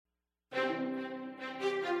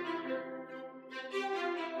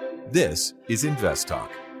This is Invest Talk.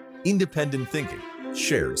 Independent thinking,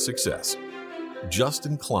 shared success.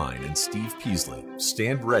 Justin Klein and Steve Peasley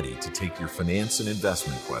stand ready to take your finance and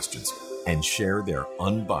investment questions and share their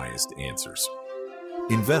unbiased answers.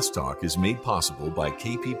 Invest Talk is made possible by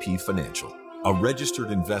KPP Financial, a registered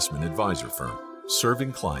investment advisor firm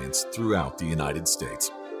serving clients throughout the United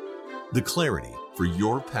States. The clarity for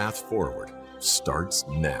your path forward starts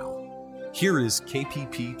now. Here is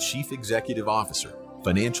KPP Chief Executive Officer,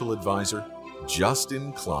 Financial Advisor,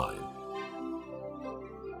 Justin Klein.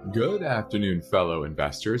 Good afternoon, fellow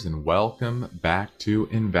investors, and welcome back to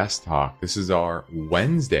Invest Talk. This is our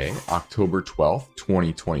Wednesday, October 12th,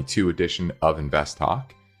 2022 edition of Invest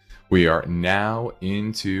Talk. We are now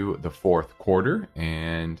into the fourth quarter,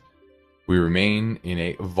 and we remain in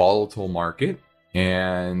a volatile market,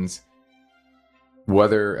 and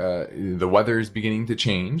the weather is beginning to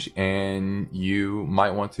change, and you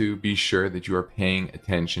might want to be sure that you are paying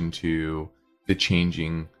attention to the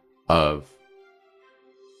changing of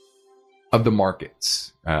the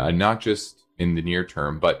markets, not just in the near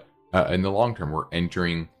term, but in the long term. We're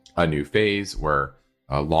entering a new phase where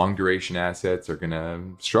long duration assets are going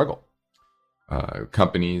to struggle.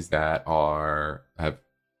 Companies that have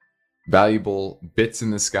valuable bits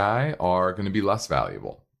in the sky are going to be less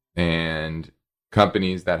valuable, and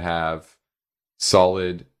companies that have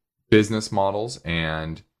solid business models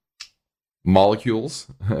and molecules,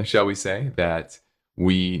 shall we say, that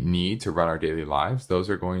we need to run our daily lives, those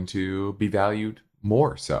are going to be valued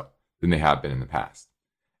more so than they have been in the past.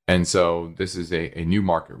 And so this is a new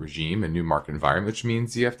market regime, a new market environment, which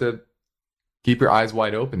means you have to keep your eyes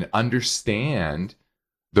wide open and understand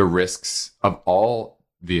the risks of all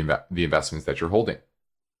the investments that you're holding.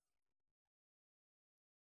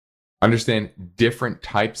 Understand different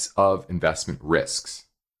types of investment risks.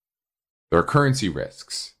 There are currency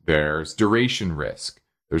risks, there's duration risk,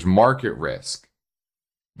 there's market risk,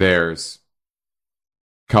 there's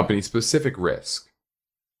company-specific risk,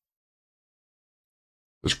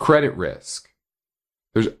 there's credit risk.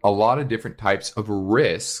 There's a lot of different types of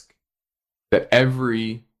risk that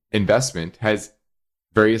every investment has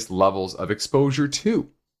various levels of exposure to.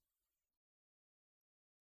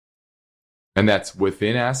 And that's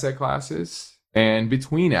within asset classes and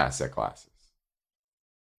between asset classes.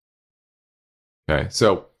 Okay,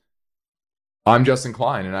 so I'm Justin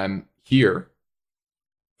Klein, and I'm here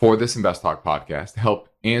for this Invest Talk podcast to help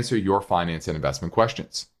answer your finance and investment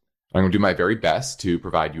questions. I'm going to do my very best to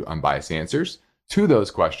provide you unbiased answers to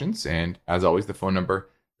those questions. And as always, the phone number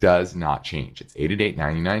does not change. It's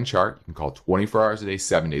 888-99-CHART. You can call 24 hours a day,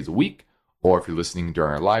 7 days a week. Or if you're listening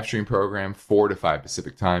during our live stream program, 4 to 5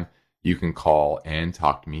 Pacific time, you can call and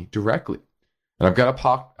talk to me directly. And I've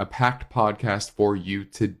got a packed podcast for you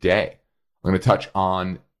today. I'm going to touch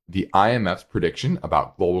on the IMF's prediction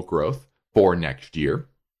about global growth for next year.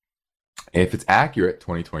 If it's accurate,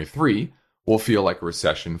 2023 will feel like a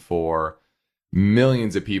recession for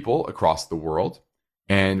millions of people across the world.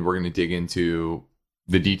 And we're going to dig into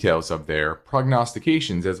the details of their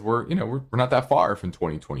prognostications, as we're not that far from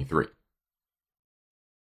 2023.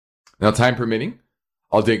 Now, time permitting,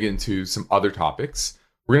 I'll dig into some other topics.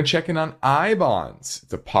 We're going to check in on I-bonds.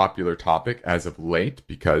 It's a popular topic as of late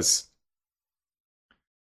because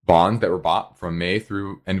bonds that were bought from May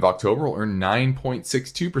through end of October will earn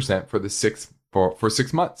 9.62% for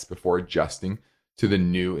 6 months before adjusting to the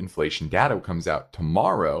new inflation data that comes out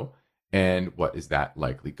tomorrow. And what is that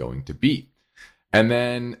likely going to be? And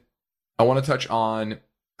then I want to touch on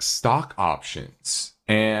stock options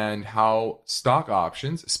and how stock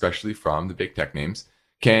options, especially from the big tech names,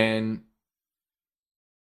 can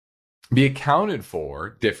be accounted for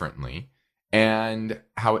differently and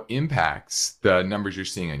how it impacts the numbers you're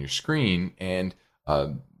seeing on your screen. And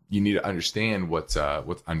you need to understand what's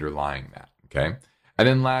underlying that. Okay. And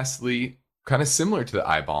then lastly, kind of similar to the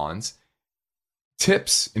I-bonds,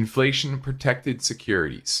 TIPS, inflation protected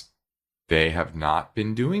securities. They have not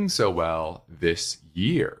been doing so well this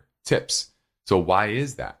year. TIPS. So why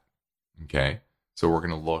is that? Okay. So we're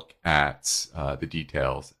going to look at the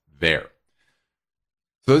details there.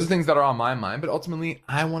 So those are things that are on my mind, but ultimately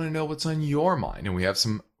I want to know what's on your mind. And we have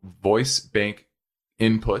some voice bank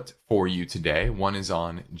input for you today. One is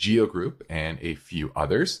on Geo Group and a few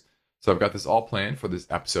others. So I've got this all planned for this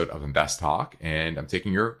episode of Invest Talk, and I'm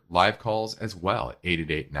taking your live calls as well at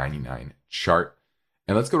 888-99-CHART.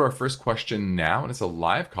 And let's go to our first question now, and it's a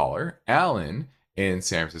live caller, Alan in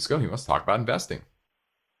San Francisco. He wants to talk about investing.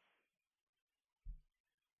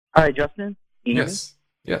 Hi, Justin. Yes.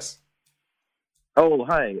 Yes. Oh,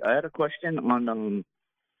 hi. I had a question on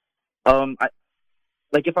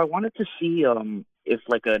if I wanted to see if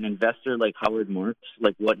like an investor like Howard Marks,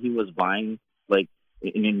 like what he was buying, like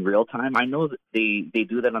in real time. I know that they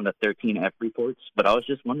do that on the 13F reports, but I was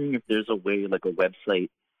just wondering if there's a way, like a website,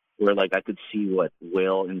 where like I could see what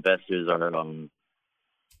whale investors are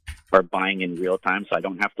buying in real time, so I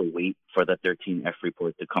don't have to wait for the 13F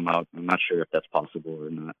report to come out. I'm not sure if that's possible or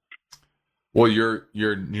not. Well,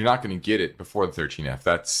 you're not going to get it before the 13F.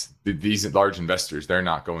 That's these large investors. They're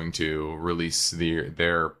not going to release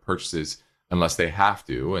their purchases unless they have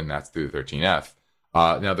to, and that's through the 13F.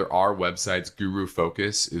 Now, there are websites. Guru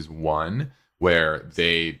Focus is one where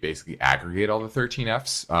they basically aggregate all the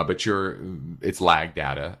 13Fs, but it's lag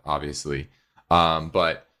data, obviously.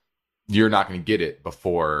 But you're not going to get it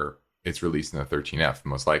before it's released in the 13F,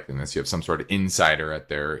 most likely, unless you have some sort of insider at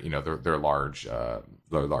their large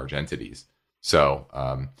entities. So,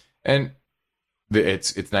 and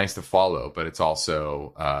it's nice to follow, but it's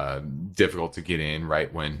also difficult to get in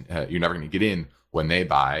right when you're never going to get in when they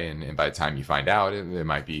buy, and by the time you find out, it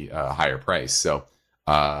might be a higher price. So,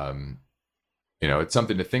 it's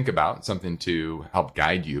something to think about, something to help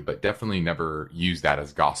guide you, but definitely never use that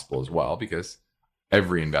as gospel as well, because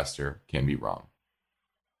every investor can be wrong.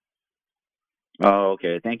 Oh,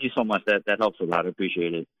 okay. Thank you so much. That helps a lot. I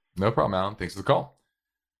appreciate it. No problem, Alan. Thanks for the call.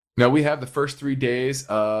 Now, we have the first 3 days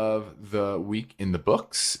of the week in the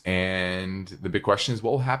books, and the big question is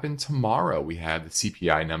what will happen tomorrow? We have the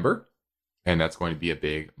CPI number, and that's going to be a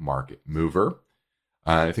big market mover.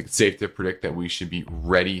 I think it's safe to predict that we should be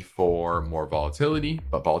ready for more volatility,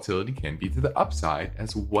 but volatility can be to the upside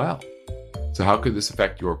as well. So how could this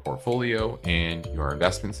affect your portfolio and your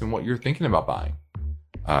investments and what you're thinking about buying?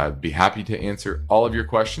 I'd be happy to answer all of your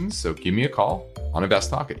questions, so give me a call on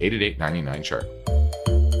InvestTalk at 888-99-CHART.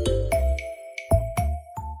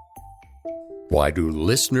 Why do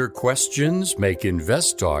listener questions make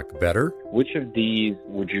InvestTalk better? Which of these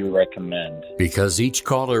would you recommend? Because each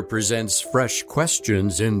caller presents fresh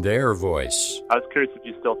questions in their voice. I was curious if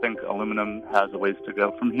you still think aluminum has a ways to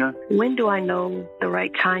go from here. When do I know the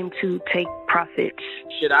right time to take profits?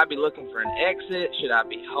 Should I be looking for an exit? Should I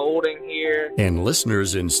be holding here? And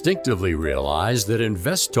listeners instinctively realize that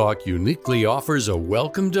InvestTalk uniquely offers a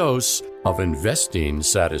welcome dose of investing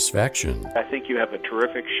satisfaction. I think you have a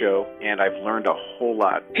terrific show, and I've learned a whole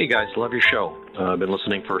lot. Hey guys, love your show. I've been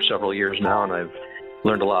listening for several years now, and I've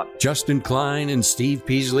learned a lot. Justin Klein and Steve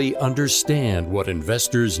Peasley understand what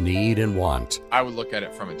investors need and want. I would look at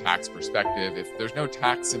it from a tax perspective. If there's no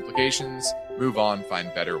tax implications, move on, find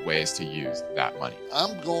better ways to use that money.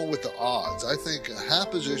 I'm going with the odds. I think a half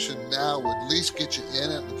position now would at least get you in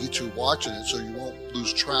it and get you watching it so you won't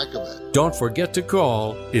lose track of it. Don't forget to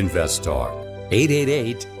call InvestTalk,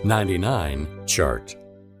 888-99-CHART.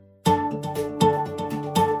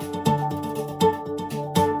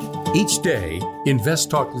 Each day,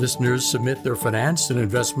 InvestTalk listeners submit their finance and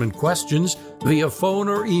investment questions via phone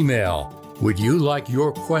or email. Would you like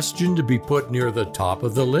your question to be put near the top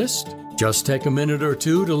of the list? Just take a minute or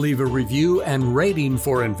two to leave a review and rating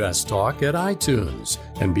for InvestTalk at iTunes,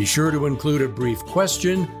 and be sure to include a brief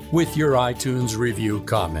question with your iTunes review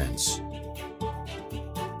comments.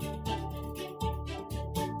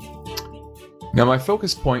 Now, my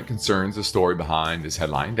focus point concerns the story behind this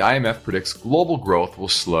headline. The IMF predicts global growth will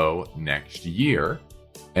slow next year.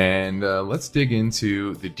 And let's dig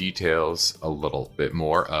into the details a little bit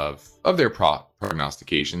more of their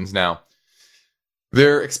prognostications. Now,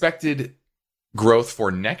 their expected growth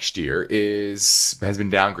for next year has been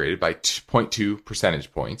downgraded by 0.2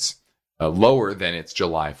 percentage points, lower than its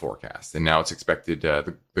July forecast. And now it's expected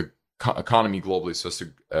the economy globally is supposed to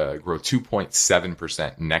grow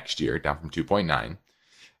 2.7% next year, down from 2.9.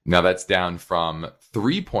 Now that's down from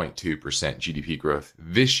 3.2% GDP growth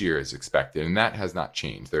this year is expected, and that has not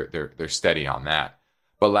changed. They're steady on that.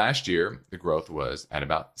 But last year the growth was at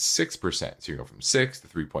about 6%. So you go from 6 to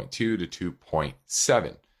 3.2 to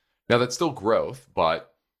 2.7. Now that's still growth,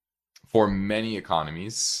 but for many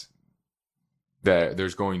economies,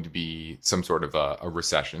 there's going to be some sort of a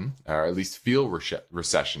recession, or at least feel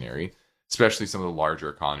recessionary, especially some of the larger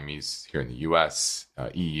economies here in the US,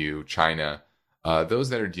 EU, China, those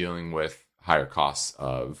that are dealing with higher costs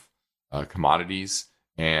of commodities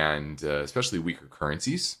and especially weaker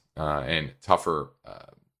currencies and tougher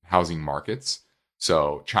housing markets.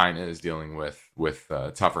 So China is dealing with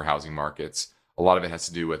tougher housing markets. A lot of it has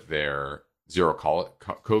to do with their zero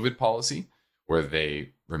COVID policy, where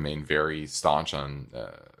they remain very staunch on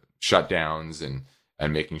shutdowns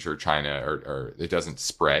and making sure China or it doesn't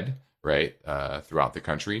spread right throughout the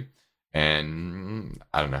country. And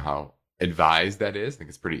I don't know how advised that is. I think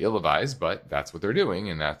it's pretty ill-advised, but that's what they're doing,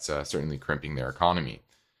 and that's certainly crimping their economy.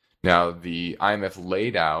 Now, the IMF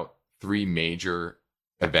laid out three major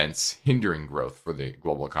events hindering growth for the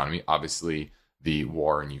global economy. Obviously, the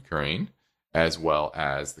war in Ukraine, as well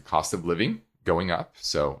as the cost of living going up.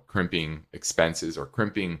 So crimping expenses or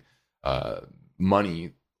crimping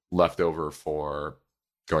money left over for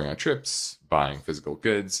going on trips, buying physical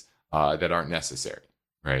goods that aren't necessary,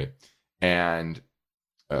 right? And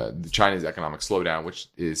China's economic slowdown, which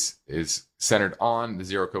is centered on the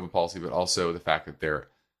zero COVID policy, but also the fact that their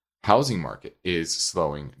housing market is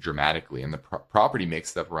slowing dramatically. And the property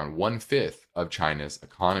makes up around 1/5 of China's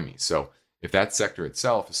economy. So if that sector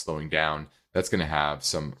itself is slowing down, that's going to have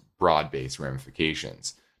some broad-based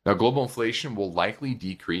ramifications. Now, global inflation will likely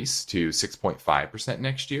decrease to 6.5%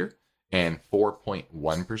 next year and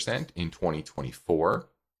 4.1% in 2024.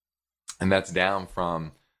 And that's down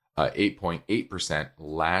from 8.8%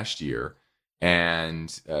 last year. And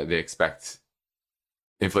they expect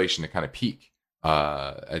inflation to kind of peak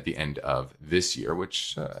at the end of this year,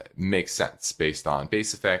 which makes sense based on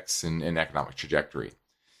base effects and economic trajectory.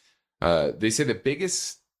 They say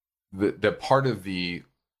the part of the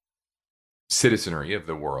citizenry of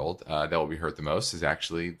the world that will be hurt the most is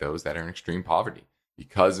actually those that are in extreme poverty.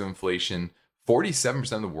 Because of inflation,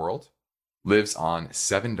 47% of the world lives on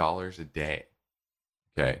 $7 a day.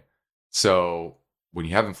 Okay. So when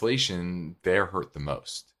you have inflation, they're hurt the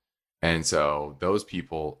most. And so those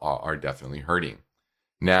people are definitely hurting.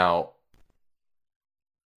 Now,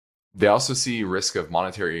 they also see risk of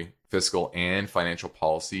monetary, fiscal, and financial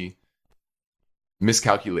policy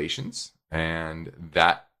miscalculations, and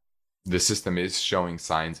that the system is showing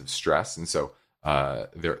signs of stress. And so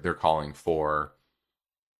they're calling for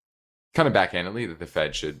kind of backhandedly that the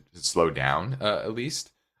Fed should slow down at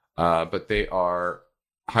least. But they are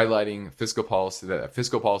highlighting fiscal policy, that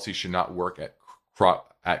fiscal policy should not work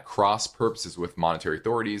at cross purposes with monetary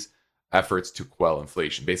authorities' efforts to quell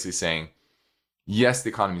inflation. Basically saying, yes, the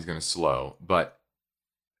economy is going to slow, but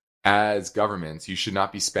as governments, you should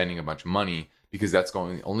not be spending a bunch of money because that's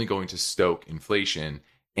only going to stoke inflation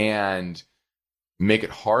and make it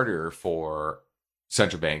harder for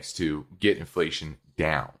central banks to get inflation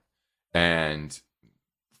down and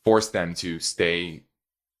force them to stay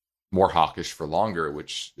more hawkish for longer,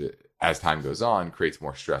 which as time goes on creates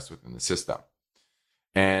more stress within the system.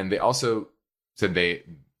 And they also said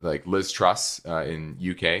like Liz Truss in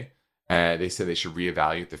UK, they said they should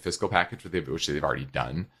reevaluate the fiscal package, which they've already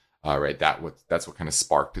done. Right, that's what kind of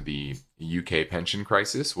sparked the UK pension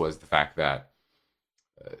crisis, was the fact that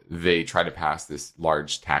they tried to pass this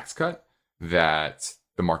large tax cut that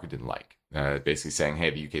the market didn't like. Basically saying,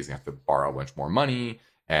 hey, the UK is going to have to borrow a bunch more money,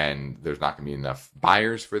 and there's not going to be enough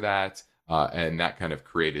buyers for that. And that kind of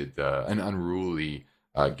created an unruly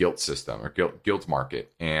gilt system or gilt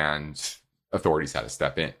market, and authorities had to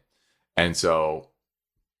step in. And so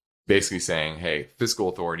basically saying, hey, fiscal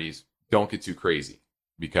authorities, don't get too crazy,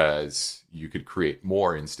 because you could create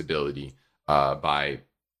more instability by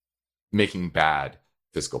making bad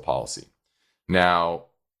fiscal policy. Now,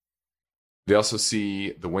 they also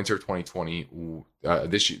see the winter of 2020,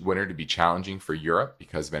 this winter, to be challenging for Europe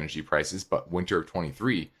because of energy prices, but winter of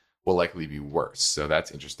 23 will likely be worse. So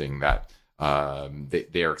that's interesting that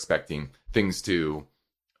they are expecting things to,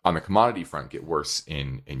 on the commodity front, get worse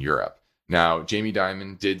in Europe. Now, Jamie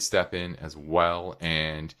Dimon did step in as well,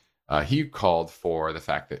 and he called for the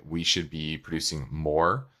fact that we should be producing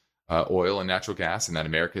more oil and natural gas, and that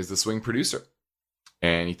America is the swing producer.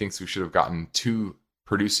 And he thinks we should have gotten to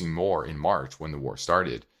producing more in March when the war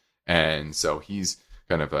started. And so he's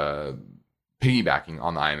kind of piggybacking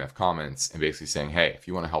on the IMF comments and basically saying, hey, if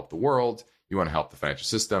you want to help the world, you want to help the financial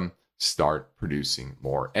system, start producing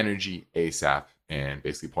more energy ASAP, and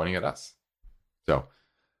basically pointing at us. So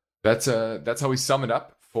that's how we sum it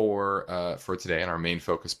up for today and our main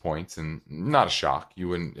focus points. And not a shock.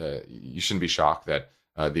 You shouldn't be shocked that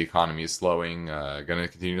the economy is slowing, going to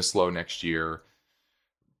continue to slow next year.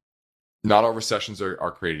 Not all recessions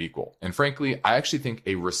are created equal. And frankly, I actually think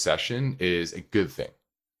a recession is a good thing.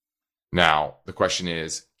 Now, the question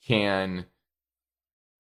is, can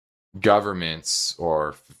governments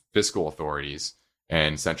or fiscal authorities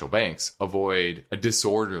and central banks avoid a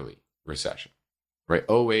disorderly recession? Right?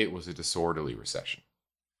 2008 was a disorderly recession.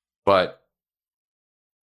 But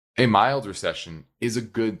a mild recession is a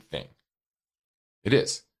good thing. It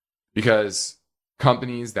is. Because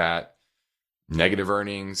companies that negative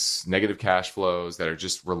earnings, negative cash flows, that are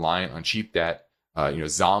just reliant on cheap debt,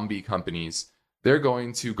 zombie companies, they're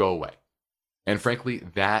going to go away. And frankly,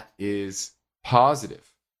 that is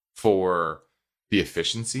positive for the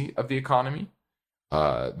efficiency of the economy,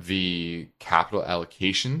 the capital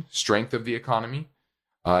allocation strength of the economy.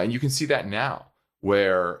 And you can see that now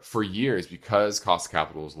where for years, because cost of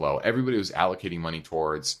capital was low, everybody was allocating money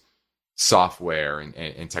towards software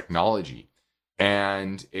and technology.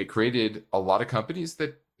 And it created a lot of companies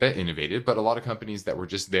that innovated, but a lot of companies that were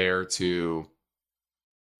just there to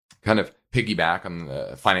kind of piggyback on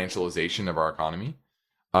the financialization of our economy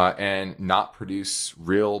and not produce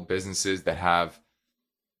real businesses that have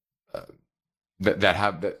that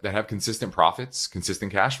have consistent profits,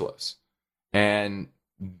 consistent cash flows. And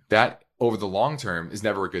that over the long term is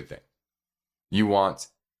never a good thing. You want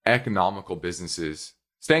economical businesses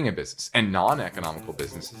staying in business and non-economical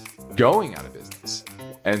businesses going out of business.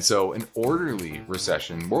 And so an orderly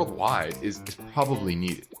recession worldwide is probably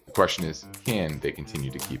needed. The question is, can they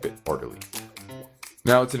continue to keep it orderly?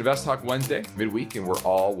 Now, it's an Invest Talk Wednesday, midweek, and we're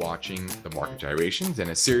all watching the market gyrations. And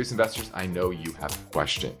as serious investors, I know you have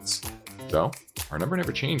questions. So our number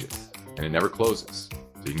never changes, and it never closes.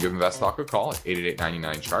 So you can give Invest Talk a call at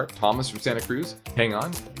 888-99-CHART. Thomas from Santa Cruz, hang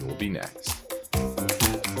on, you will be next.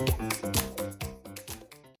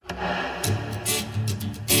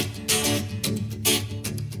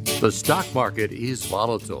 The stock market is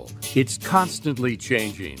volatile. It's constantly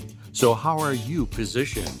changing. So how are you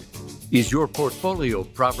positioned? Is your portfolio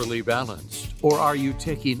properly balanced, or are you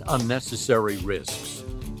taking unnecessary risks?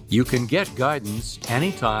 You can get guidance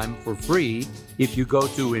anytime for free if you go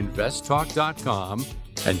to investtalk.com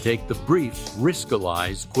and take the brief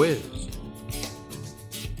Riskalyze quiz.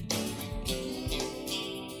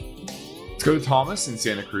 Let's go to Thomas in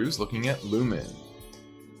Santa Cruz looking at Lumen.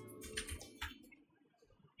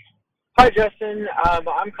 Hi, Justin.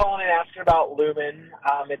 I'm calling and asking about Lumen.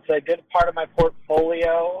 It's a good part of my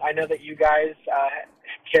portfolio. I know that you guys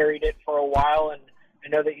carried it for a while, and I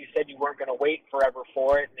know that you said you weren't going to wait forever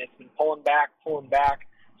for it, and it's been pulling back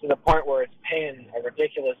to the point where it's paying a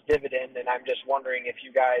ridiculous dividend, and I'm just wondering if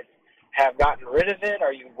you guys have gotten rid of it.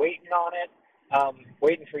 Are you waiting on it?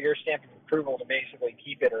 Waiting for your stamp of approval to basically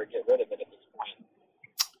keep it or get rid of it at this point?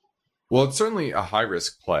 Well, it's certainly a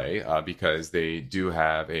high-risk play because they do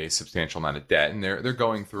have a substantial amount of debt, and they're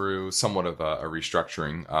going through somewhat of a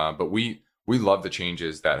restructuring. But we love the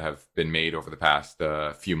changes that have been made over the past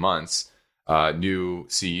few months. New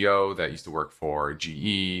CEO that used to work for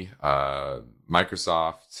GE,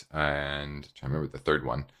 Microsoft, and I'm trying to remember the third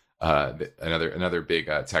one, another big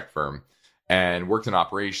tech firm, and worked in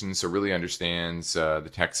operations, so really understands the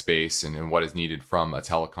tech space and what is needed from a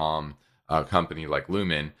telecom company like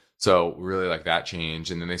Lumen. So we really like that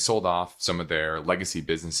change. And then they sold off some of their legacy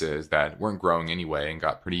businesses that weren't growing anyway and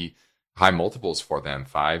got pretty high multiples for them,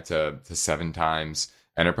 5 to 7 times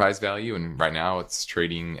enterprise value. And right now it's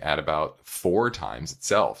trading at about 4 times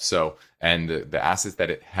itself. So, and the assets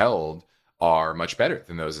that it held are much better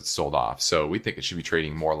than those it sold off. So we think it should be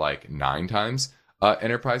trading more like 9 times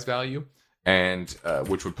enterprise value, and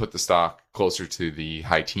which would put the stock closer to the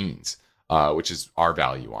high teens, which is our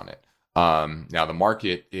value on it. Now the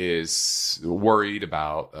market is worried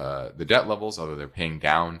about the debt levels, although they're paying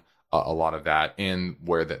down a lot of that, and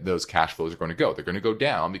where those cash flows are going to go. They're going to go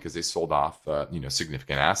down because they sold off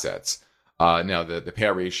significant assets. Now the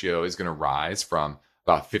payout ratio is going to rise from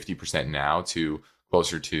about 50% now to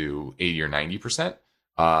closer to 80 or 90%.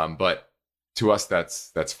 But to us,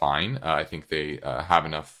 that's fine. I think they have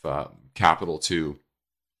enough capital to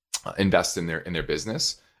invest in their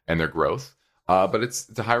business and their growth. But it's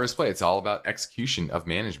a high-risk play. It's all about execution of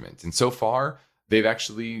management. And so far, they've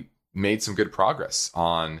actually made some good progress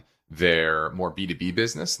on their more B2B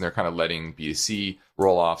business. And they're kind of letting B2C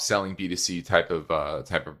roll off, selling B2C type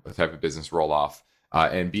of business roll off.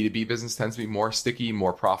 And B2B business tends to be more sticky,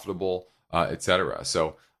 more profitable, et cetera.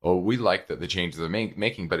 So we like the changes they're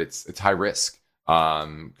making, but it's high risk.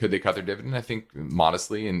 Could they cut their dividend? I think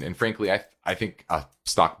modestly. And frankly, I think a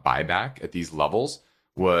stock buyback at these levels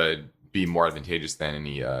would be more advantageous than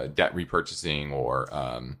any debt repurchasing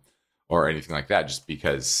or anything like that, just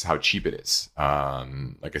because how cheap it is.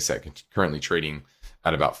 Like I said, currently trading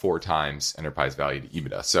at about 4 times enterprise value to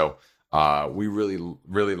EBITDA. So we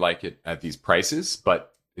really like it at these prices,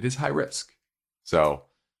 but it is high risk. So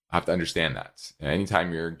I have to understand that. And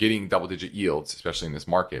anytime you're getting double-digit yields, especially in this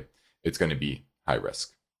market, it's going to be high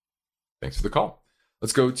risk. Thanks for the call.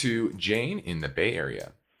 Let's go to Jane in the Bay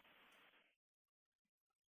Area.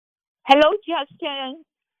 Hello, Justin.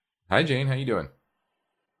 Hi, Jane. How you doing?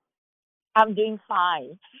 I'm doing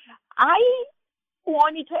fine. I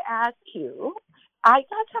wanted to ask you, I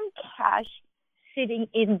got some cash sitting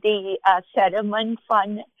in the settlement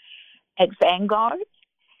fund at Vanguard,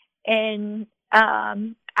 and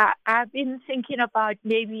I've been thinking about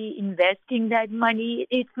maybe investing that money.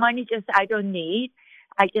 It's money just I don't need.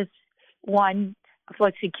 I just want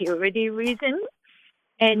for security reasons.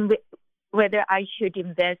 And whether I should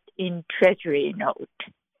invest in Treasury note,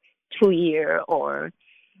 2-year or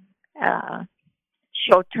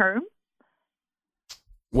short term.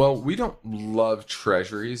 Well, we don't love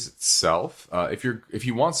treasuries itself. If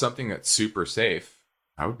you want something that's super safe,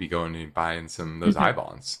 I would be going and buying some of those I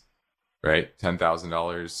bonds, right?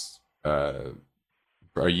 $10,000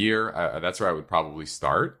 a year. That's where I would probably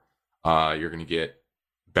start. You're going to get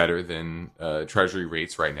better than treasury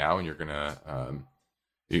rates right now, and you're going to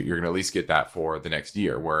at least get that for the next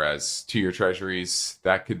year. Whereas 2-year treasuries,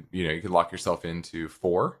 that could you could lock yourself into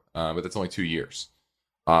 4, but that's only 2 years.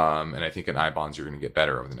 And I think in I-bonds, you're going to get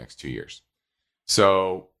better over the next 2 years.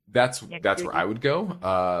 So that's where I would go.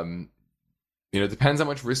 It depends how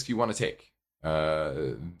much risk you want to take.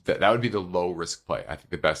 That would be the low risk play. I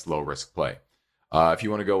think the best low risk play. If you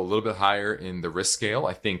want to go a little bit higher in the risk scale,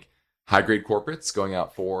 I think high grade corporates going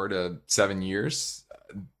out 4 to 7 years,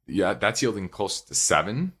 that's yielding close to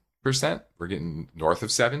 7%. We're getting north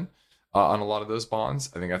of 7. On a lot of those bonds.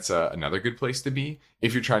 I think that's another good place to be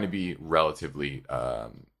if you're trying to be relatively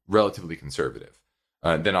conservative.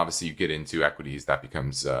 Then obviously you get into equities, that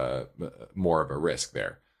becomes more of a risk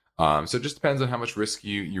there. So it just depends on how much risk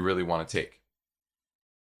you really want to take.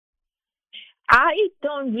 I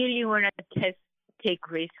don't really want to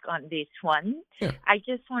take risk on this one. Yeah. I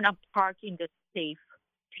just want to park in the safe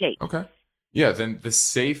place. Okay. Yeah, then the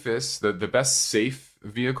safest, the best safe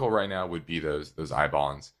vehicle right now would be those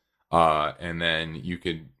I-bonds. And then you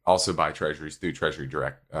could also buy treasuries through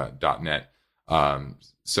treasurydirect.net.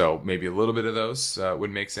 So maybe a little bit of those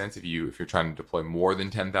would make sense if you're trying to deploy more than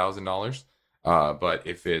 $10,000. But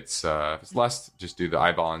if it's less, just do the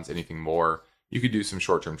I-bonds. Anything more, you could do some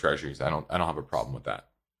short-term treasuries. I don't have a problem with that.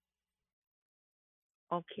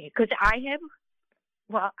 Okay, because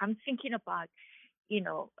I'm thinking about,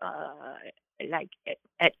 like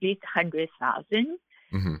at least 100,000.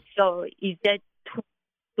 Mm-hmm. So is that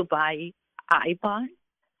to buy I-bond?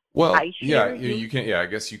 Well, you can. Yeah, I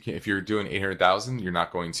guess you can. If you're doing 800,000, you're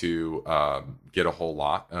not going to get a whole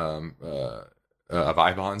lot of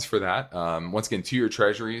I-bonds for that. Once again, 2-year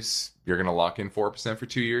treasuries, you're going to lock in 4% for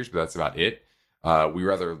 2 years, but that's about it. We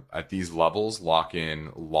rather at these levels lock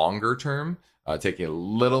in longer term, taking a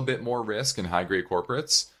little bit more risk in high grade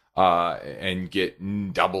corporates, and get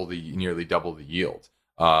nearly double the yield.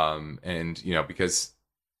 And because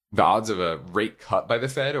the odds of a rate cut by the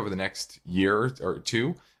Fed over the next year or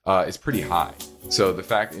two is pretty high. So the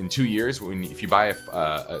fact in 2 years, if you buy a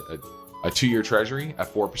 2-year treasury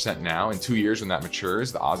at 4% now, in 2 years when that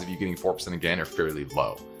matures, the odds of you getting 4% again are fairly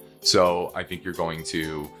low. So I think you're going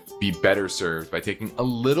to be better served by taking a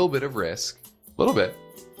little bit of risk, by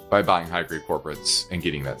buying high-grade corporates and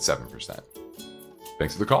getting that 7%.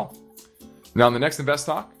 Thanks for the call. Now, on the next Invest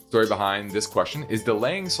Talk, story behind this question, is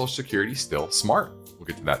delaying Social Security still smart? We'll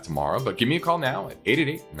get to that tomorrow, but give me a call now at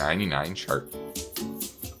 888-99-CHART.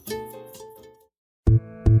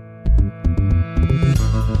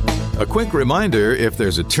 A quick reminder, if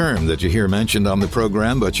there's a term that you hear mentioned on the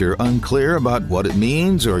program but you're unclear about what it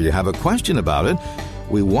means or you have a question about it,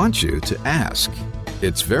 we want you to ask.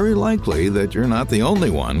 It's very likely that you're not the only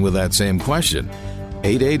one with that same question.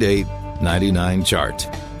 888-99-CHART.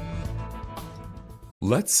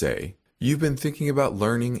 Let's say you've been thinking about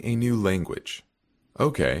learning a new language.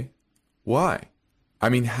 Okay, why? I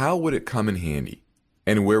mean, how would it come in handy?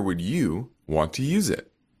 And where would you want to use it?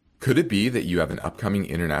 Could it be that you have an upcoming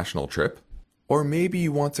international trip? Or maybe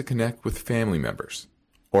you want to connect with family members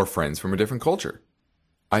or friends from a different culture?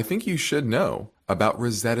 I think you should know about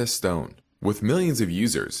Rosetta Stone. With millions of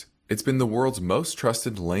users, it's been the world's most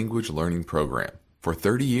trusted language learning program for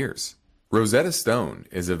 30 years. Rosetta Stone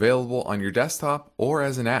is available on your desktop or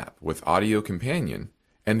as an app with Audio Companion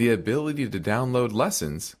and the ability to download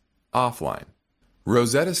lessons offline.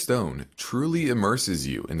 Rosetta Stone truly immerses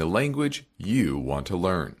you in the language you want to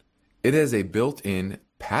learn. It has a built-in,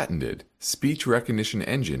 patented speech recognition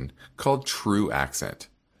engine called True Accent.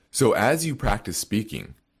 So as you practice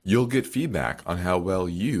speaking, you'll get feedback on how well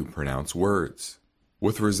you pronounce words.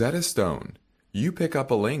 With Rosetta Stone, you pick up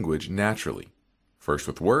a language naturally, first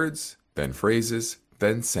with words, then phrases,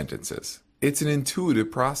 then sentences. It's an intuitive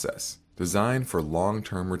process designed for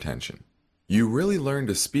long-term retention. You really learn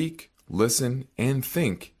to speak, listen, and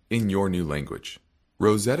think in your new language.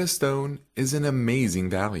 Rosetta Stone is an amazing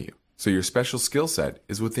value, so your special skill set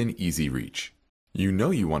is within easy reach. You know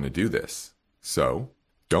you want to do this, so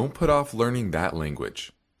don't put off learning that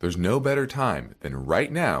language. There's no better time than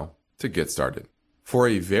right now to get started. For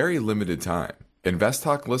a very limited time, Invest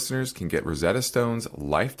Talk listeners can get Rosetta Stone's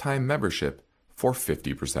lifetime membership for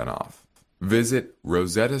 50% off. Visit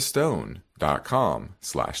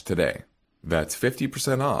rosettastone.com/today. That's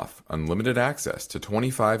 50% off unlimited access to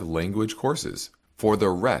 25 language courses for the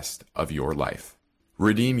rest of your life.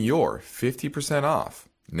 Redeem your 50% off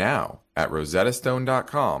now at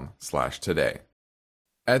rosettastone.com/today.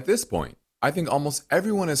 At this point, I think almost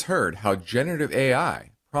everyone has heard how generative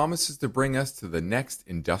AI promises to bring us to the next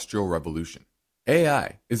industrial revolution.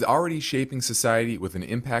 AI is already shaping society with an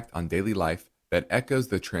impact on daily life that echoes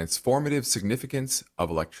the transformative significance of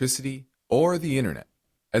electricity or the internet.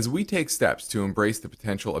 As we take steps to embrace the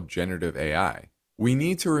potential of generative AI, we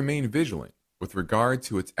need to remain vigilant with regard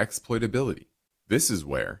to its exploitability. This is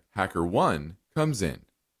where HackerOne comes in.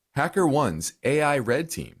 HackerOne's AI Red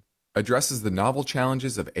Team addresses the novel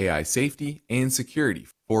challenges of AI safety and security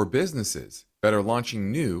for businesses that are launching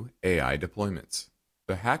new AI deployments.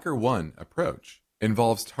 The HackerOne approach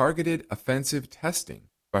involves targeted offensive testing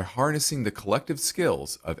by harnessing the collective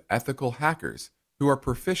skills of ethical hackers who are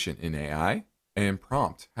proficient in AI and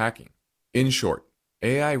prompt hacking. In short,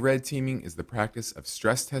 AI red teaming is the practice of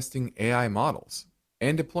stress testing AI models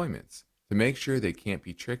and deployments to make sure they can't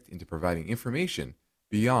be tricked into providing information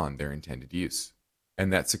beyond their intended use,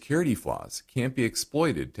 and that security flaws can't be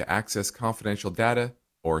exploited to access confidential data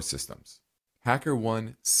or systems.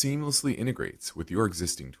 HackerOne seamlessly integrates with your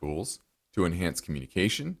existing tools to enhance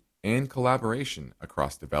communication and collaboration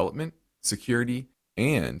across development, security,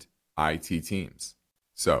 and IT teams.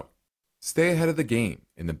 So, stay ahead of the game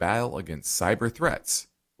in the battle against cyber threats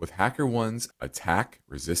with HackerOne's attack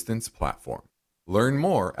resistance platform. Learn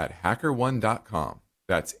more at hackerone.com.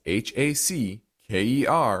 That's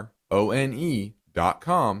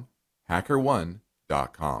HackerOne.com,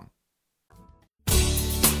 hackerone.com.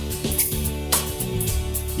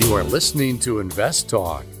 You are listening to Invest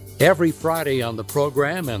Talk. Every Friday on the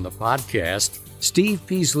program and the podcast, Steve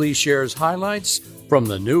Peasley shares highlights from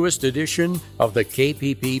the newest edition of the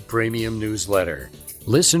KPP Premium Newsletter.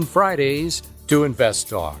 Listen Fridays to Invest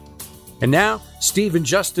Talk. And now, Steve and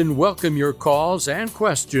Justin welcome your calls and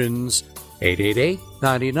questions.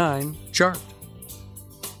 888-99-CHART.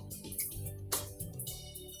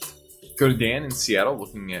 Go to Dan in Seattle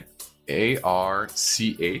looking at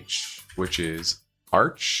ARCH, which is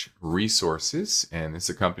Arch Resources, and it's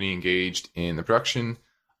a company engaged in the production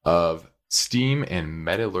of steam and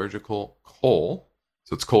metallurgical coal.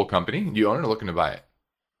 So it's a coal company. You own it or looking to buy it?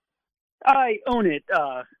 I own it.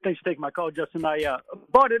 Thanks for taking my call, Justin. I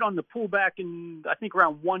bought it on the pullback in, I think,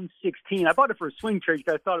 around 116. I bought it for a swing trade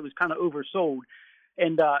because I thought it was kind of oversold.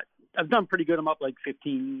 And I've done pretty good. I'm up like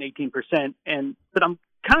 15, 18%. But I'm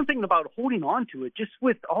kind of thinking about holding on to it just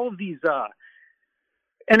with all of these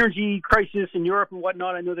energy crisis in Europe and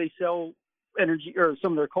whatnot. I know they sell energy or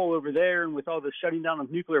some of their coal over there, and with all the shutting down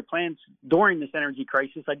of nuclear plants during this energy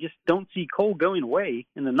crisis, I just don't see coal going away,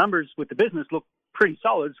 and the numbers with the business look pretty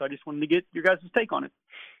solid. So I just wanted to get your guys' take on it.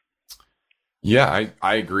 Yeah,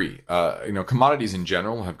 I agree. Commodities in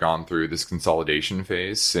general have gone through this consolidation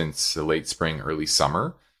phase since the late spring, early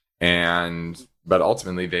summer, but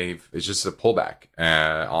ultimately it's just a pullback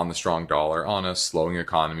on the strong dollar, on a slowing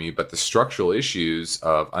economy. But the structural issues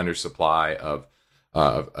of undersupply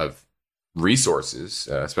of resources,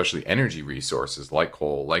 especially energy resources like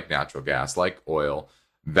coal, like natural gas, like oil,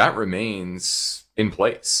 that remains in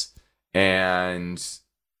place. And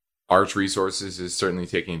Arch Resources is certainly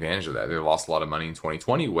taking advantage of that. They lost a lot of money in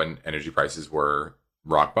 2020 when energy prices were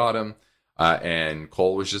rock bottom and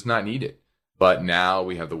coal was just not needed. But now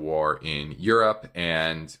we have the war in Europe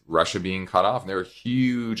and Russia being cut off. And they're a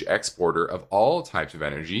huge exporter of all types of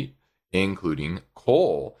energy, including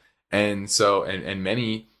coal. And so, and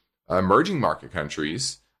many emerging market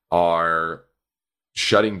countries are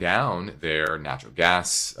shutting down their natural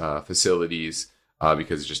gas facilities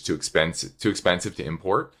because it's just too expensive to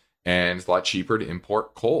import, and it's a lot cheaper to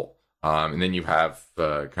import coal. And then you have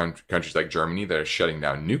countries like Germany that are shutting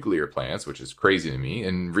down nuclear plants, which is crazy to me,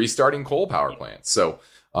 and restarting coal power plants. So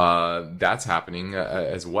that's happening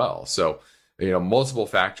as well. So, multiple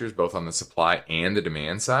factors, both on the supply and the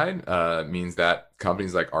demand side, means that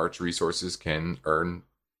companies like Arch Resources can earn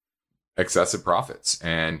excessive profits,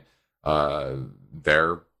 and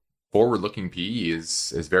their forward-looking PE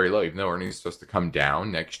is very low. Even though earnings are supposed to come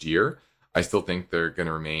down next year, I still think they're going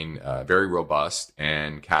to remain very robust,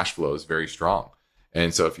 and cash flow is very strong.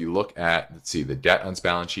 And so if you look at, the debt on its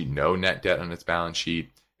balance sheet, no net debt on its balance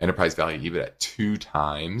sheet, enterprise value EBITDA at 2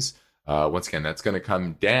 times. Once again, that's going to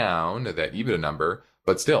come down to that EBITDA number,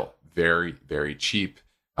 but still very, very cheap.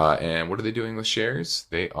 And what are they doing with shares?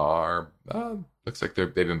 They are, looks like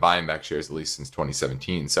they've been buying back shares at least since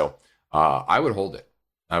 2017. So I would hold it.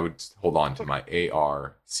 I would hold on to my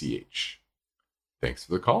ARCH. Thanks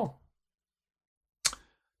for the call.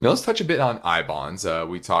 Now let's touch a bit on I bonds.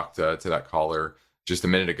 We talked to that caller just a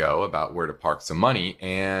minute ago about where to park some money,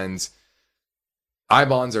 and I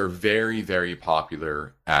bonds are very, very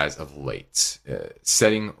popular as of late,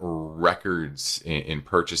 setting records in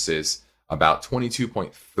purchases. About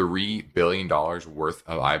 $22.3 billion worth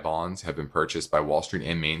of I bonds have been purchased by Wall Street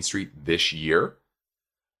and Main Street this year.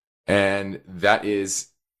 And that is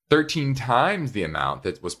 13 times the amount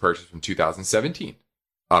that was purchased from 2017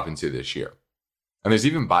 up into this year. And there's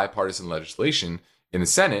even bipartisan legislation in the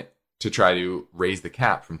Senate to try to raise the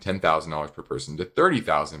cap from $10,000 per person to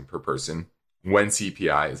 $30,000 per person when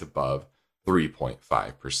CPI is above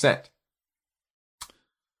 3.5%.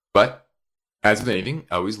 But as with anything,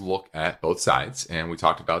 always look at both sides. And we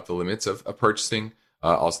talked about the limits of purchasing.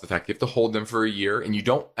 Also the fact you have to hold them for a year and you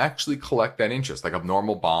don't actually collect that interest. Like a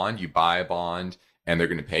normal bond, you buy a bond and they're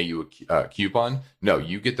going to pay you a coupon. No,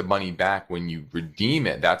 you get the money back when you redeem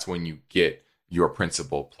it. That's when you get your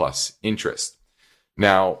principal plus interest.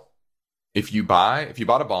 Now, if you bought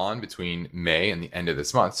a bond between May and the end of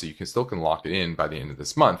this month, so you still can lock it in by the end of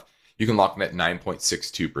this month, you can lock it at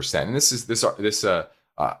 9.62%. And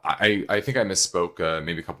I think I misspoke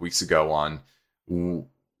maybe a couple weeks ago on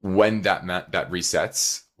when that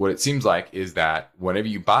resets. What it seems like is that whenever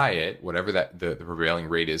you buy it, whatever that the prevailing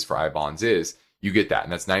rate is for I bonds is, you get that,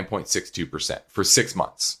 and that's 9.62% for 6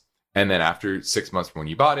 months. And then after 6 months from when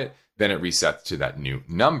you bought it, then it resets to that new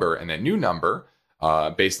number, and that new number,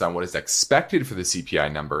 based on what is expected for the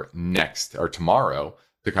CPI number next or tomorrow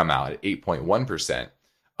to come out at 8.1%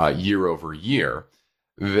 year over year,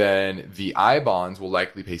 then the I bonds will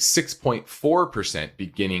likely pay 6.4%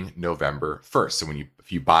 beginning November 1st. So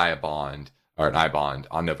if you buy a bond or an I bond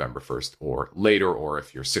on November 1st or later, or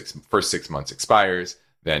if your first 6 months expires,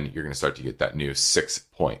 then you're going to start to get that new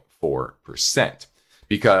 6.4%.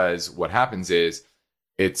 Because what happens is,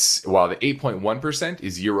 while the 8.1%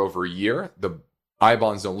 is year over year, the I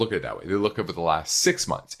bonds don't look at it that way. They look over the last 6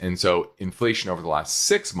 months. And so inflation over the last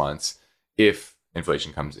 6 months, if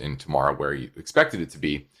inflation comes in tomorrow where you expected it to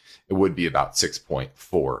be, it would be about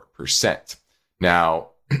 6.4%. Now,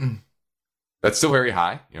 that's still very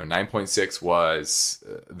high. 9.6 was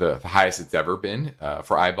the highest it's ever been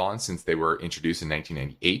for I bonds since they were introduced in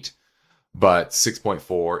 1998. But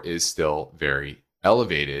 6.4 is still very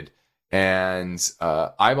elevated. And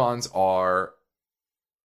I bonds are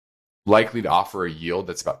likely to offer a yield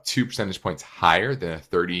that's about 2 percentage points higher than a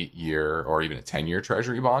 30-year or even a 10-year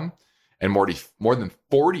Treasury bond, and more than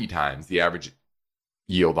 40 times the average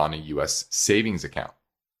yield on a U.S. savings account.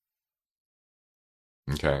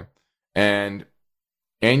 Okay. And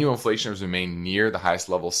annual inflation has remained near the highest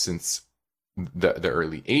level since the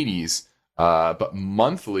early 80s, but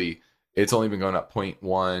monthly, it's only been going up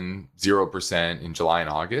 0.10% in July and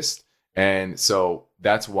August. And so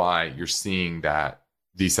that's why you're seeing that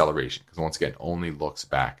deceleration, because once again, it only looks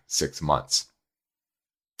back 6 months.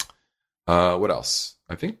 What else?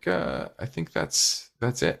 I think that's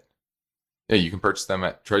it. Yeah, you can purchase them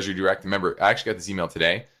at Treasury Direct. Remember, I actually got this email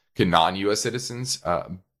today. Can non-U.S. citizens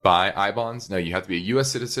buy I bonds? No, you have to be a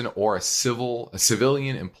U.S. citizen or a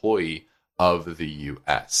civilian employee of the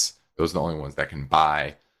U.S. Those are the only ones that can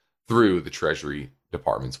buy through the Treasury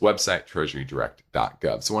Department's website,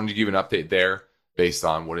 treasurydirect.gov. So I wanted to give you an update there based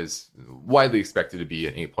on what is widely expected to be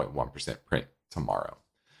an 8.1% print tomorrow.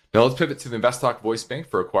 Now let's pivot to the Invest Talk voice bank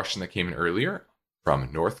for a question that came in earlier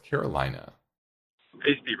from North Carolina.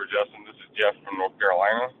 Hey, Steve or Justin. This is Jeff from North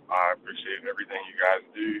Carolina. I appreciate everything you guys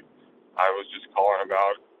do. I was just calling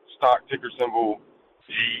about stock ticker symbol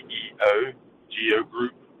GEO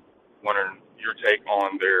Group. Wondering your take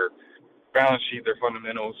on their balance sheet, their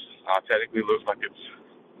fundamentals. Technically looks like it's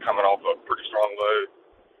coming off a pretty strong low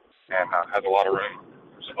and has a lot of room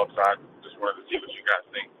for some upside. Just wanted to see what you guys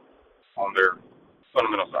think on their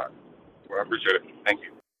fundamental side. Well, I appreciate it. Thank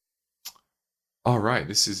you. All right.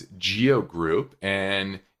 This is GEO Group,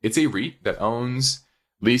 and it's a REIT that owns,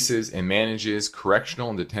 leases, and manages correctional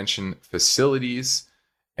and detention facilities.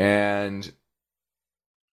 And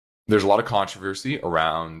there's a lot of controversy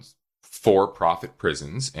around for-profit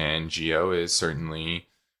prisons, and GEO is certainly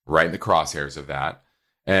right in the crosshairs of that.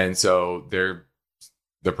 And so the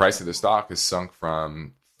price of the stock has sunk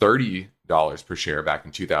from $30 per share back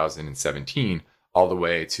in 2017 all the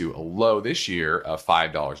way to a low this year of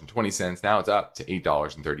 $5.20. Now it's up to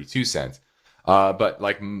 $8.32. But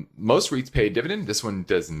like most REITs pay a dividend, this one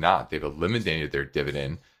does not. They've eliminated their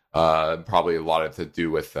dividend. Probably a lot of it to do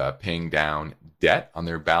with paying down debt on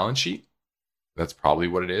their balance sheet. That's probably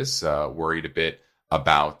what it is. Worried a bit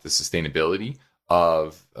about the sustainability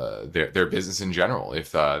of their business in general.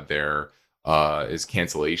 If there is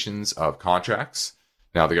cancellations of contracts,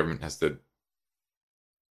 now the government has to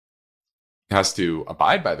has to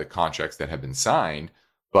abide by the contracts that have been signed,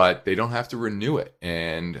 but they don't have to renew it.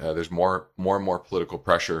 And there's more and more political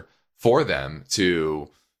pressure for them to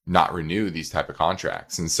not renew these type of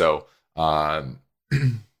contracts. And so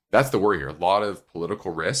that's the worry here. A lot of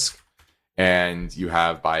political risk. And you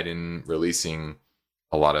have Biden releasing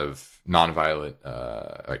a lot of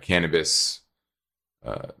nonviolent cannabis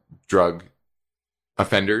drug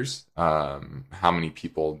offenders. How many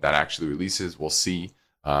people that actually releases, we'll see.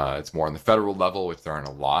 It's more on the federal level, which there aren't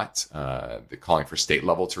a lot. They're calling for state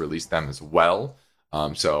level to release them as well.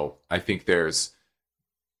 So I think there's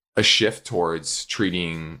a shift towards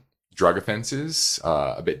treating drug offenses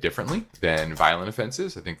a bit differently than violent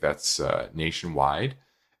offenses. I think that's nationwide.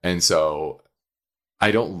 And so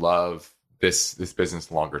I don't love this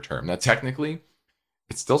business longer term. Now, technically,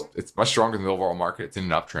 it's much stronger than the overall market. It's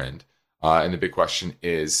in an uptrend. And the big question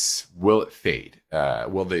is, will it fade?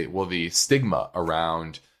 Will the stigma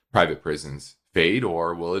around private prisons fade,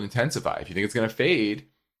 or will it intensify? If you think it's going to fade,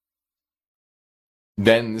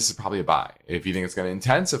 then this is probably a buy. If you think it's going to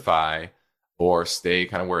intensify or stay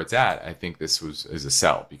kind of where it's at, I think this is a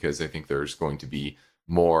sell, because I think there's going to be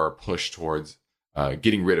more push towards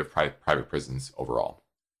getting rid of private prisons overall.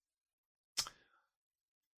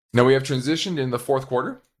 Now we have transitioned in the fourth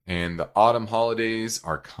quarter, and the autumn holidays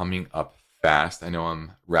are coming up fast. I know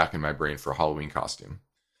I'm racking my brain for a Halloween costume.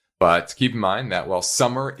 But keep in mind that while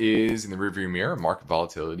summer is in the rearview mirror, market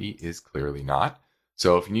volatility is clearly not.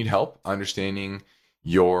 So if you need help understanding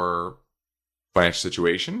your financial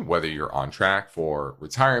situation, whether you're on track for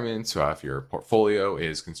retirement, if your portfolio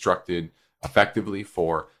is constructed effectively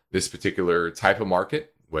for this particular type of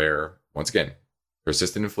market where, once again,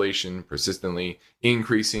 persistent inflation, persistently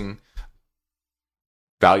increasing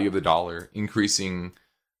value of the dollar, increasing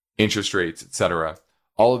interest rates, etc.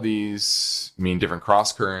 All of these mean different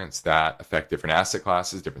cross currents that affect different asset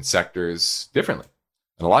classes, different sectors differently,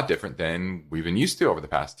 and a lot different than we've been used to over the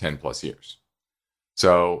past 10 plus years.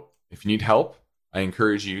 So if you need help, I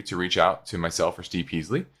encourage you to reach out to myself or Steve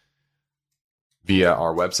Peasley via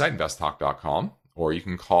our website, investtalk.com, or you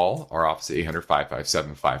can call our office at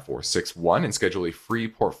 800-557-5461 and schedule a free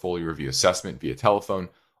portfolio review assessment via telephone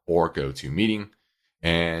or GoToMeeting.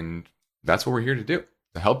 And that's what we're here to do,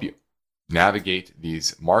 to help you navigate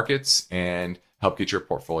these markets and help get your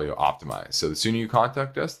portfolio optimized. So the sooner you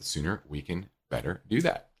contact us, the sooner we can better do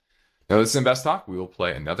that. Now, this is Invest Talk. We will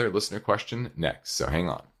play another listener question next, so hang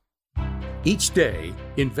on. Each day,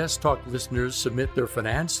 Invest Talk listeners submit their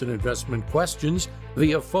finance and investment questions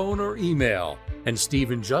via phone or email. And Steve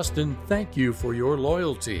and Justin, thank you for your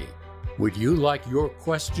loyalty. Would you like your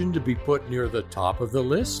question to be put near the top of the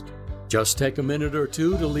list? Just take a minute or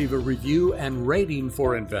two to leave a review and rating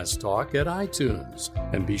for Invest Talk at iTunes.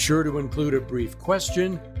 And be sure to include a brief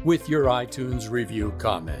question with your iTunes review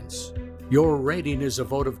comments. Your rating is a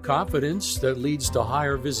vote of confidence that leads to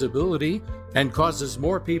higher visibility and causes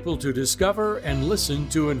more people to discover and listen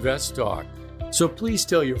to Invest Talk. So please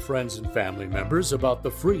tell your friends and family members about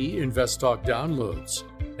the free Invest Talk downloads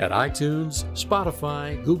at iTunes,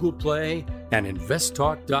 Spotify, Google Play, and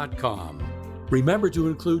investtalk.com. Remember to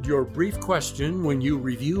include your brief question when you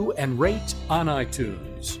review and rate on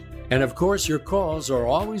iTunes. And of course, your calls are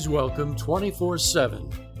always welcome 24/7.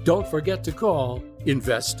 Don't forget to call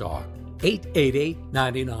Invest Talk,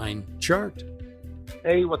 888-99-CHART.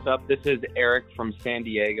 Hey, what's up? This is Eric from San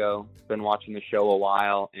Diego. Been watching the show a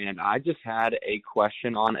while, and I just had a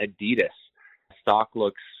question on Adidas. Stock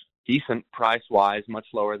looks decent price-wise, much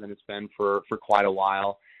lower than it's been for quite a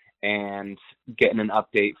while, and getting an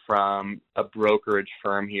update from a brokerage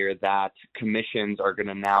firm here that commissions are going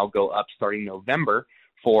to now go up starting November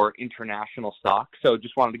for international stocks. So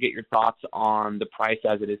just wanted to get your thoughts on the price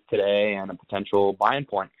as it is today and a potential buying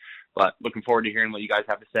point. But looking forward to hearing what you guys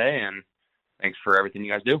have to say, and thanks for everything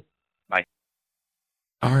you guys do. Bye.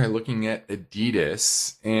 All right, looking at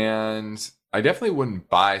Adidas, and I definitely wouldn't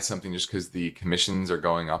buy something just because the commissions are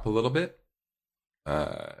going up a little bit.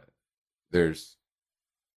 There's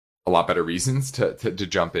a lot better reasons to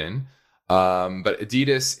jump in. But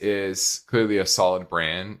Adidas is clearly a solid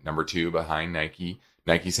brand, number 2 behind Nike.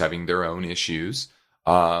 Nike's having their own issues.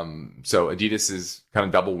 So Adidas is kind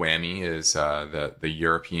of double whammy, is the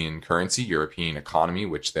European currency, European economy,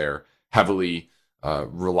 which they're heavily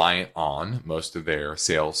reliant on. Most of their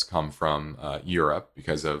sales come from Europe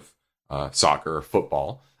because of soccer or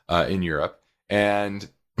football in Europe. And,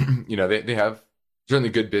 you know, they have certainly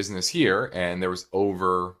good business here, and there was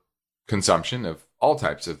over consumption of all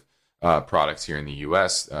types of products here in the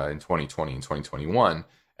U.S. In 2020 and 2021,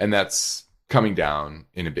 and that's coming down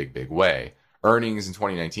in a big way. Earnings in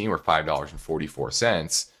 2019 were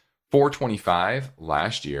 $5.44 $4.25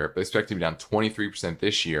 last year, but expected to be down 23%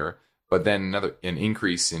 this year, but then an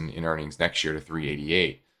increase in earnings next year to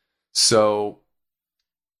 $3.88. So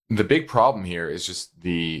the big problem here is just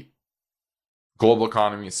the global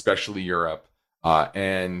economy, especially Europe.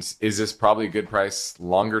 And is this probably a good price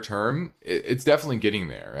longer term? It's definitely getting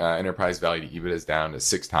there. Enterprise value to EBITDA is down to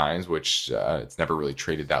 6 times, which it's never really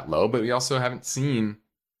traded that low. But we also haven't seen,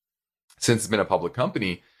 since it's been a public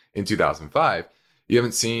company in 2005, you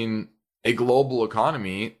haven't seen a global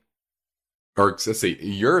economy, or let's say a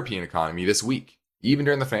European economy, this weak, even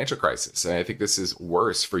during the financial crisis. And I think this is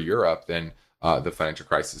worse for Europe than the financial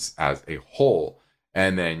crisis as a whole.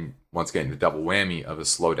 And then once again, the double whammy of a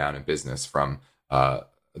slowdown in business from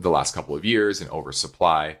the last couple of years and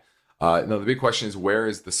oversupply. Now, the big question is, where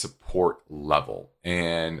is the support level?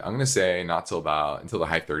 And I'm going to say until the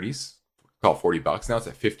high 30s, call it $40. Now it's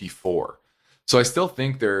at 54. So I still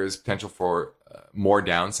think there's potential for more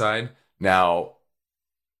downside. Now,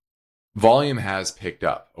 volume has picked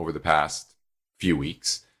up over the past few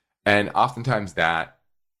weeks, and oftentimes that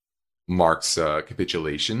marks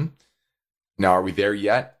capitulation. Now, are we there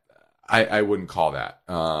yet? I wouldn't call that.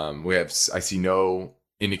 I see no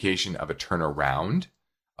indication of a turnaround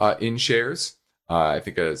in shares. I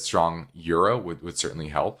think a strong euro would certainly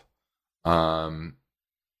help. But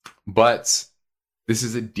this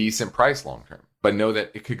is a decent price long term. But know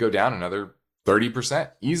that it could go down another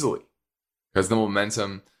 30% easily because the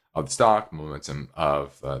momentum of the stock, momentum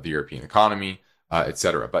of the European economy,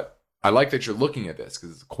 etc. But I like that you're looking at this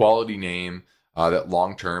because it's a quality name that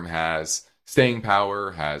long term has staying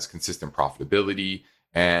power, has consistent profitability,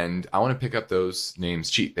 and I want to pick up those names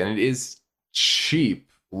cheap. And it is cheap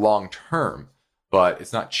long term, but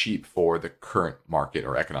it's not cheap for the current market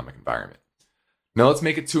or economic environment. Now let's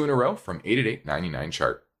make it 2 in a row from 888.99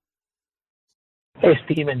 chart. Hey,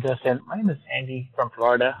 Steve and Justin. My name is Andy from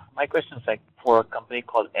Florida. My question is for a company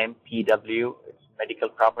called MPW. It's Medical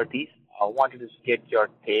Properties. I wanted to get your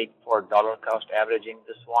take for dollar cost averaging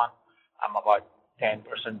this one. I'm about 10%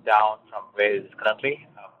 down from where it is currently.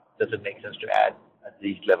 Does it make sense to add at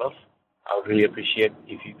these levels? I would really appreciate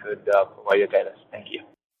if you could provide your guidance. Thank you.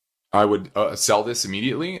 I would sell this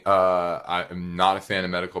immediately. I am not a fan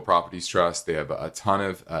of Medical Properties Trust. They have a ton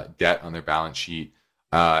of debt on their balance sheet,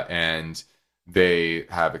 and they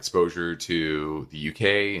have exposure to the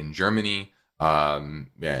UK and Germany, and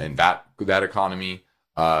that economy.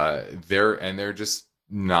 They're just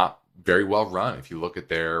not very well run. If you look at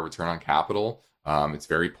their return on capital, it's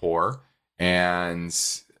very poor, and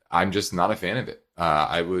I'm just not a fan of it.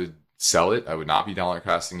 I would sell it. I would not be dollar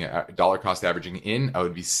cost averaging in. I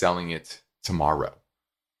would be selling it tomorrow.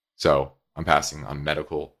 So I'm passing on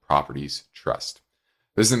Medical Properties Trust.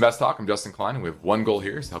 This is Invest Talk. I'm Justin Klein, and we have one goal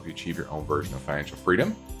here is to help you achieve your own version of financial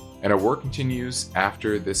freedom. And our work continues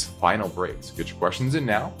after this final break. So get your questions in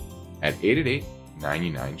now at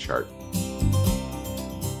 888-99-CHART.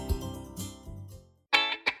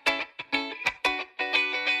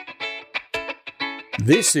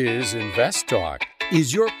 This is Invest Talk.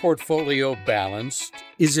 Is your portfolio balanced?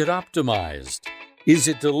 Is it optimized? Is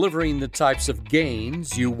it delivering the types of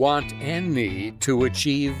gains you want and need to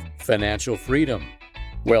achieve financial freedom?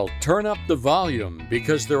 Well, turn up the volume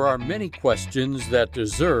because there are many questions that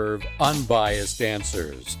deserve unbiased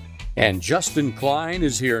answers. And Justin Klein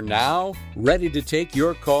is here now, ready to take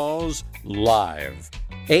your calls live.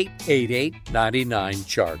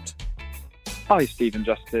 888-99-CHART. Hi, Steve and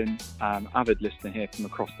Justin. Avid listener here from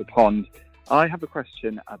across the pond. I have a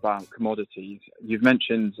question about commodities. You've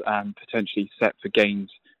mentioned potentially set for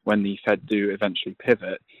gains when the Fed do eventually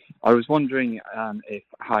pivot. I was wondering if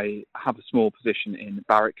I have a small position in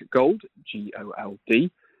Barrick Gold,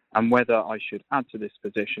 GOLD, and whether I should add to this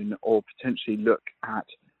position or potentially look at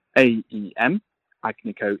AEM,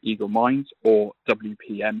 Agnico Eagle Mines, or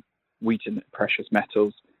WPM, Wheaton Precious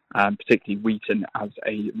Metals, particularly Wheaton as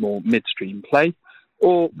a more midstream play.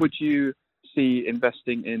 Or would you see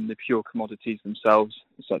investing in the pure commodities themselves,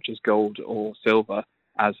 such as gold or silver,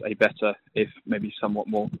 as a better, if maybe somewhat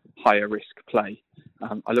more higher risk play?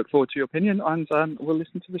 I look forward to your opinion, and we'll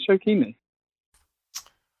listen to the show keenly.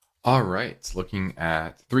 All right, looking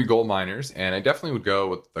at 3 gold miners, and I definitely would go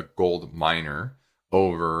with the gold miner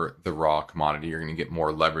over the raw commodity. You're going to get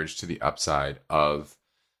more leverage to the upside of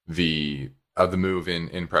the move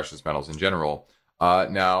in precious metals in general.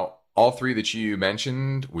 Now, all 3 that you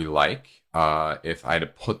mentioned, we like. If I had to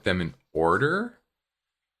put them in order,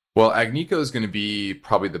 well, Agnico is going to be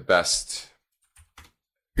probably the best,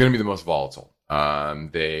 going to be the most volatile.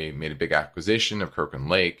 They made a big acquisition of Kirkland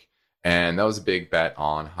Lake, and that was a big bet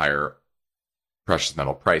on higher precious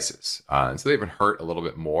metal prices. And so they've been hurt a little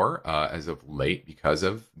bit more as of late because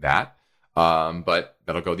of that. But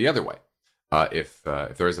that'll go the other way if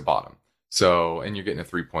there is a bottom. So, and you're getting a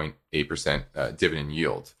 3.8% dividend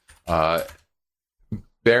yield.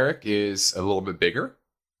 Barrick is a little bit bigger,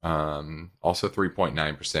 also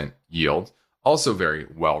 3.9% yield, also very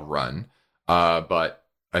well run. But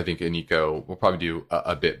I think Agnico will probably do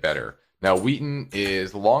a bit better. Now, Wheaton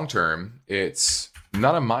is long term. It's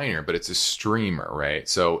not a miner, but it's a streamer, right?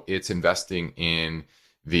 So it's investing in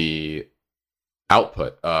the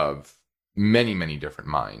output of many, many different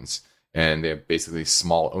mines. And they have basically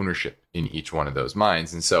small ownership in each one of those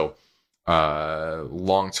mines. And so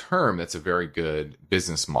long term, that's a very good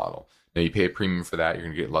business model. Now, you pay a premium for that. You're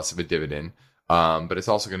going to get less of a dividend, but it's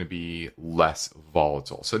also going to be less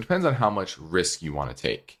volatile. So it depends on how much risk you want to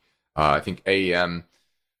take. I think AEM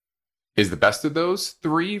is the best of those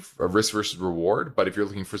three, risk versus reward. But if you're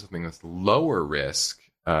looking for something that's lower risk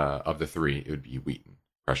of the three, it would be Wheaton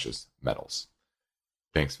Precious Metals.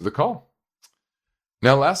 Thanks for the call.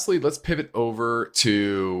 Now, lastly, let's pivot over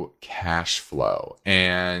to cash flow,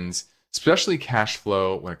 and especially cash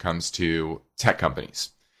flow when it comes to tech companies.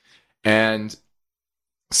 And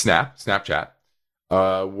Snapchat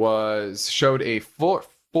showed a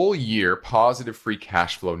full year positive free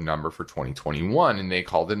cash flow number for 2021, and they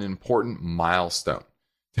called it an important milestone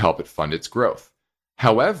to help it fund its growth.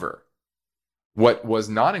 However, what was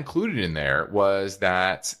not included in there was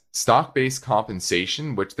that stock-based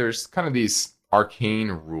compensation, which there's kind of these arcane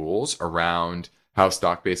rules around how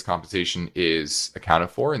stock-based compensation is accounted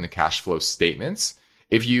for in the cash flow statements.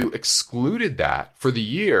 If you excluded that for the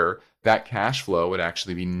year, that cash flow would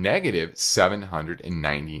actually be negative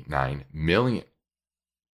 $799 million.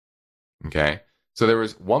 Okay, so there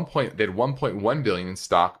was they had $1.1 billion in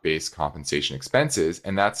stock-based compensation expenses,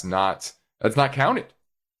 and that's not counted,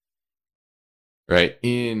 right,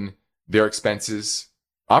 in their expenses.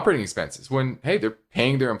 Operating expenses, when, hey, they're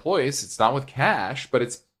paying their employees, it's not with cash, but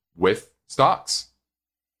it's with stocks.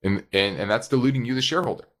 And that's diluting you, the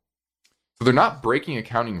shareholder. So they're not breaking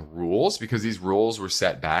accounting rules, because these rules were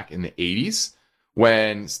set back in the 80s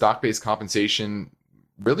when stock-based compensation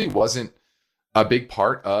really wasn't a big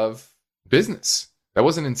part of business. That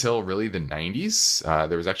wasn't until really the 90s.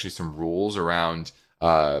 There was actually some rules around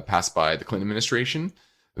passed by the Clinton administration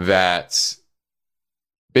that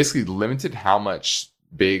basically limited how much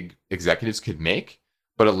big executives could make,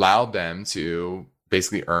 but allowed them to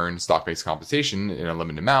basically earn stock-based compensation in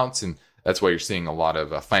unlimited amounts. And that's why you're seeing a lot of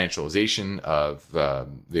financialization of the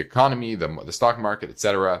economy, the stock market,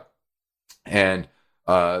 etc. And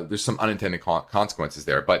there's some unintended consequences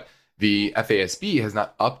there. But the FASB has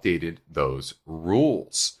not updated those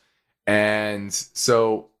rules. And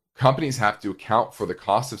so companies have to account for the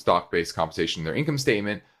cost of stock-based compensation in their income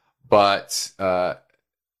statement, but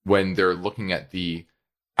when they're looking at the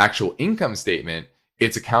actual income statement,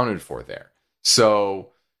 it's accounted for there.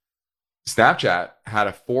 So Snapchat had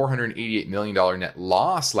a $488 million net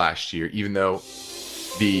loss last year, even though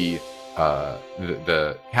the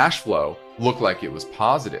cash flow looked like it was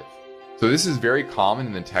positive. So this is very common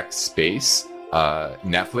in the tech space.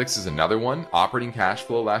 Netflix is another one. Operating cash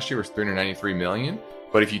flow last year was $393 million.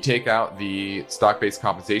 But if you take out the stock-based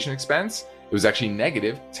compensation expense, it was actually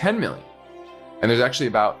negative $10 million. And there's actually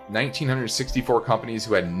about 1,964 companies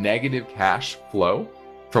who had negative cash flow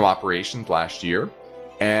from operations last year.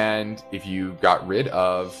 And if you got rid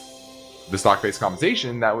of the stock-based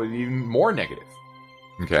compensation, that would be even more negative.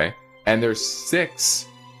 Okay. And there's 6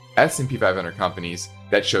 S&P 500 companies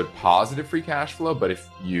that showed positive free cash flow. But if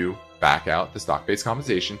you back out the stock-based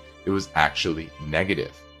compensation, it was actually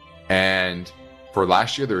negative. And for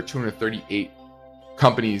last year, there were 238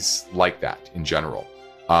 companies like that in general.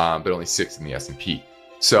 But only 6 in the S&P.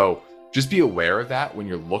 So just be aware of that when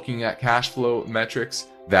you're looking at cash flow metrics,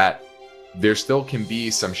 that there still can be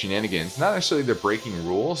some shenanigans. Not necessarily they're breaking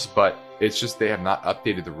rules, but it's just they have not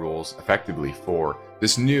updated the rules effectively for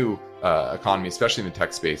this new economy, especially in the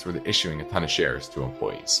tech space, where they're issuing a ton of shares to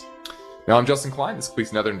employees. Now, I'm Justin Klein. This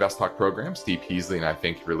completes another Invest Talk program. Steve Peasley and I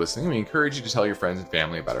thank you for listening. We encourage you to tell your friends and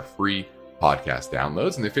family about our free podcast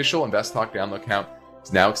downloads. And the official Invest Talk download count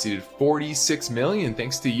has now exceeded 46 million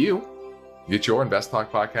thanks to you. Get your Invest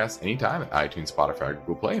Talk podcast anytime at iTunes, Spotify, or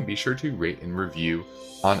Google Play, and be sure to rate and review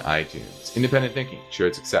on iTunes. Independent thinking,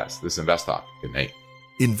 shared success. This is Invest Talk. Good night.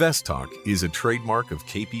 Invest Talk is a trademark of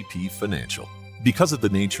KPP Financial. Because of the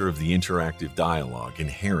nature of the interactive dialogue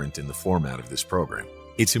inherent in the format of this program,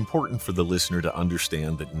 it's important for the listener to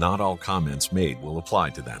understand that not all comments made will apply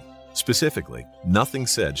to them. Specifically, nothing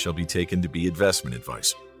said shall be taken to be investment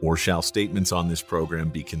advice, or shall statements on this program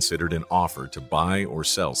be considered an offer to buy or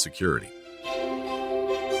sell security.